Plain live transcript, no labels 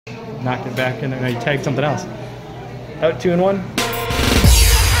knocked it back in there. Now you tagged something else. Out 2 and 1.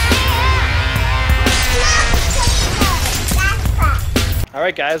 All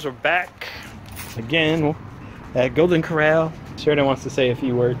right, guys, we're back again at Golden Corral. Sheridan wants to say a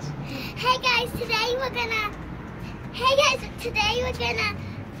few words. Hey guys, today we're gonna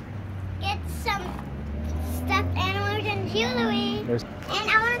get some stuffed animals and jewelry. And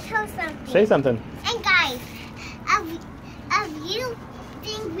I want to tell something. Say something. And guys, if you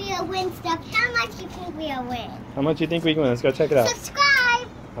think we'll win stuff, how much you think we'll win? How much you think we can win? Let's go check it out. Subscribe.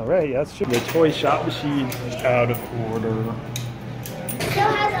 All right, yeah, that's true. The toy shop machine is out of order. Still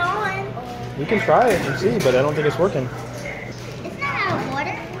has on. We can try it and see, but I don't think it's working. It's not out of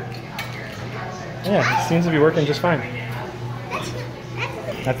order. Yeah, it seems to be working just fine.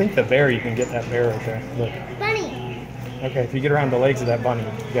 That's I think the bear, you can get that bear right there. Look. bunny. Okay, if you get around the legs of that bunny,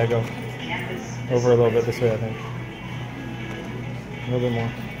 you gotta go over a little bit this way, I think. A little bit more.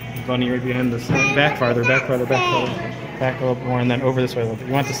 The bunny right behind this. Back farther, back farther, back farther. Back a little more, and then over this way a little bit.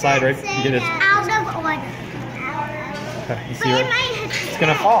 You want the slide, right? You get it. Out of order. Okay, you see right? It's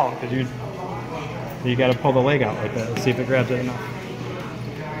gonna fall because you gotta pull the leg out like that. Let's see if it grabs it enough.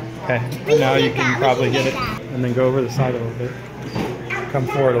 Okay, now you can probably get it, and then go over the side a little bit. Come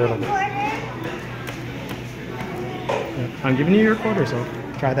forward a little bit. Yeah, I'm giving you your quarter, so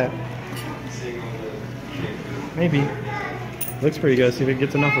try that. Maybe. Looks pretty good. See if it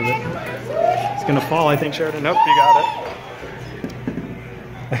gets enough of it. It's gonna fall, I think, Sheridan. Nope, you got it.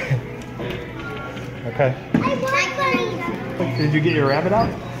 Okay. Did you get your rabbit out?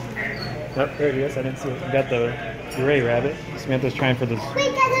 Nope, there it is. I didn't see it. You got the gray rabbit. Samantha's trying for this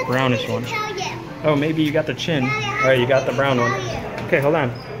brownish one. Oh, maybe you got the chin. All right, you got the brown one. Okay, hold on.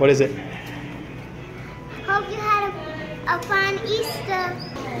 What is it? Hope you had a fun Easter.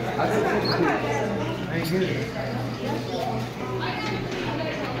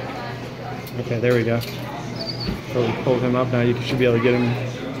 Okay, there we go. So we pulled him up. Now you should be able to get him.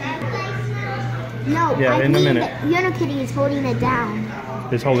 No, yeah, in a minute. Unikitty is holding it down.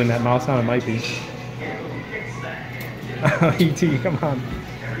 Is holding that mouse on? It might be. Oh, E.T., come on.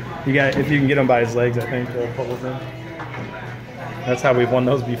 You got, if you can get him by his legs, I think they'll pull him in. That's how we've won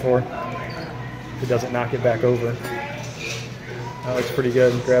those before. If it doesn't knock it back over. That looks pretty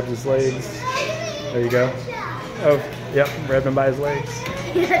good. Grabs his legs. There you go. Oh, yep, grabbed him by his legs.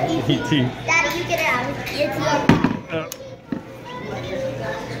 E.T. Daddy, you get it out.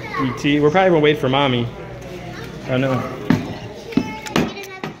 It's E.T. We're probably gonna wait for mommy. Oh no.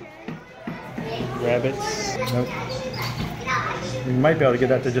 Rabbits. Nope. We might be able to get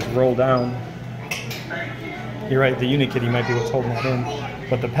that to just roll down. You're right, the Unikitty might be what's holding it in.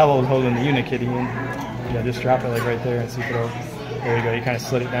 But the pillow is holding the Unikitty in. Yeah, just drop it like right there and see if it'll. There you go, you kind of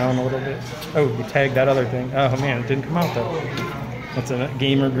slid it down a little bit. Oh, you tagged that other thing. Oh man, it didn't come out though. That's a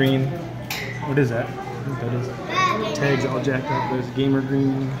GamerGreen. What is that? I think that is. Tags all jacked up. There's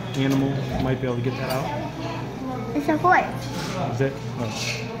GamerGreen animal. Might be able to get that out. It's a horse. Is it? Oh,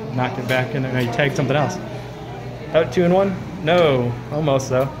 knocked it back in there. Now you tagged something else. Out 2 and 1? No, almost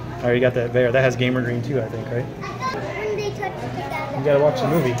though. All right, you got that bear. That has GamerGreen too, I think, right? You gotta watch the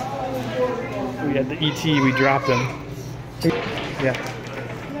movie. We had the E.T. We dropped him. Yeah.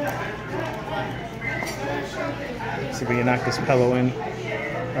 See if we can knock this pillow in.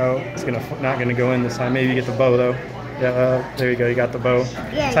 Oh, it's not gonna go in this time. Maybe you get the bow though. Yeah, there you go. You got the bow.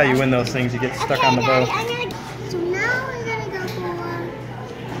 That's how you win those things. You get stuck on the bow. So now we're gonna go for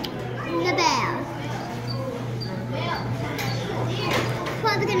the bear.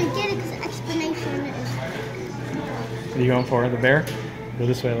 Probably gonna get it because the explanation is. What are you going for? The bear? Go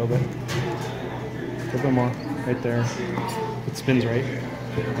this way a little bit. A little bit more. Right there. It spins right.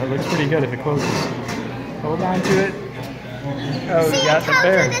 That looks pretty good if it closes. Hold on to it. Oh, you got the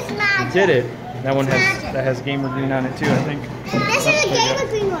bear. You did it. That one has GamerGreen on it too, I think. This is a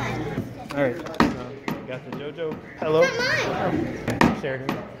GamerGreen one. All right. Got the JoJo pillow. Not mine.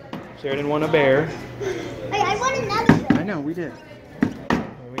 Sheridan won a bear. Wait, I want another one. I know, we did.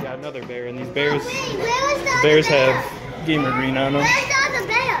 And we got another bear, and these bears. Wait, where was the other Bears bear? have GamerGreen on them. Where's the other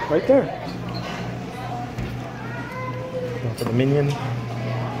bear? Right there. For the minion.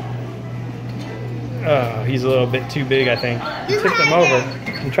 Oh, he's a little bit too big, I think. You tipped him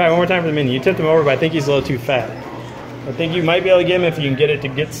over. You try one more time for the minion. You tipped him over, but I think he's a little too fat. I think you might be able to get him if you can get it to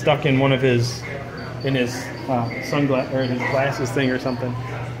get stuck in one of his, sunglass or his glasses thing or something.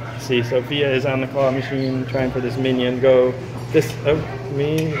 Let's see, Sophia is on the claw machine trying for this minion. Go this. Oh,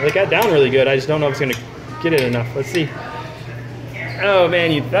 it got down really good. I just don't know if it's gonna get it enough. Let's see. Oh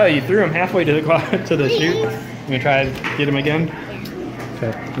man, you threw him halfway to the claw to the chute. You gonna try to get him again?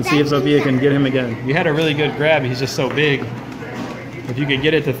 Okay. And see if Sophia can get him again. You had a really good grab. He's just so big. If you could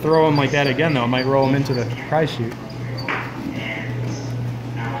get it to throw him like that again, though, it might roll him into the prize chute.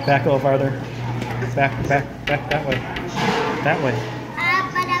 Back a little farther. Back that way. That way.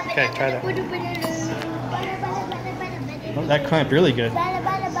 Okay, try that. Oh, that clamped really good.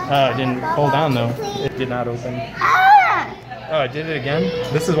 It didn't hold on though. It did not open. Oh, it did it again?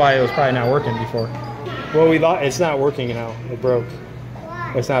 This is why it was probably not working before. Well, we thought it's not working now. It broke.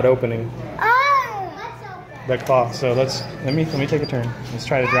 It's not opening. The claw. So let me take a turn. Let's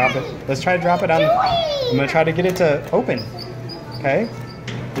try to drop it. Let's try to drop it on. I'm gonna try to get it to open. Okay?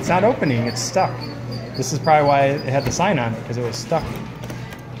 It's not opening. It's stuck. This is probably why it had the sign on it, because it was stuck.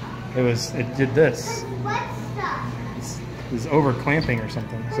 It did this. It's over clamping or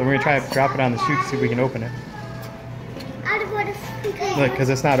something. So we're gonna try to drop it on the chute to see if we can open it. Look, because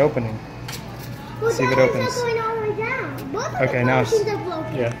it's not opening. Let's see if it opens. Okay, now it's,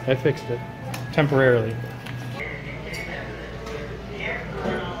 yeah, I fixed it temporarily.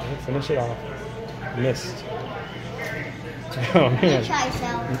 Finish it off. Missed. Oh man.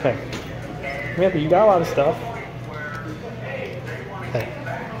 Okay. Yeah, but you got a lot of stuff. Okay.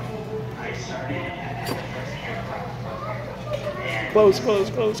 Close.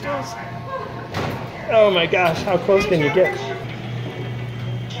 Oh my gosh, how close can you get?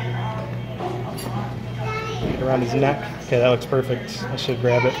 Around his neck. Okay, that looks perfect. I should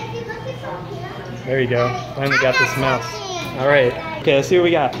grab it. There you go. Finally got this mouse. Alright. Okay, let's see what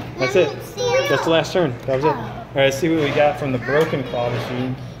we got. That's it. That's the last turn. That was it. Alright, let's see what we got from the broken claw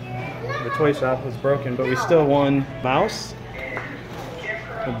machine. The toy shop was broken, but we still won mouse,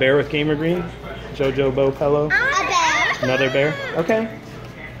 a bear with GamerGreen, JoJo Bo Pello, another bear. Okay.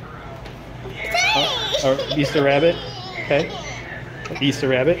 Or Easter rabbit. Okay. Easter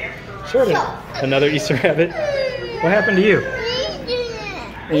rabbit. Sure. Another Easter rabbit. What happened to you?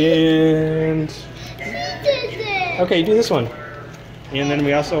 And okay, do this one. And then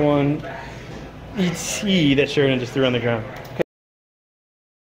we also won E.T. that Sheridan just threw on the ground.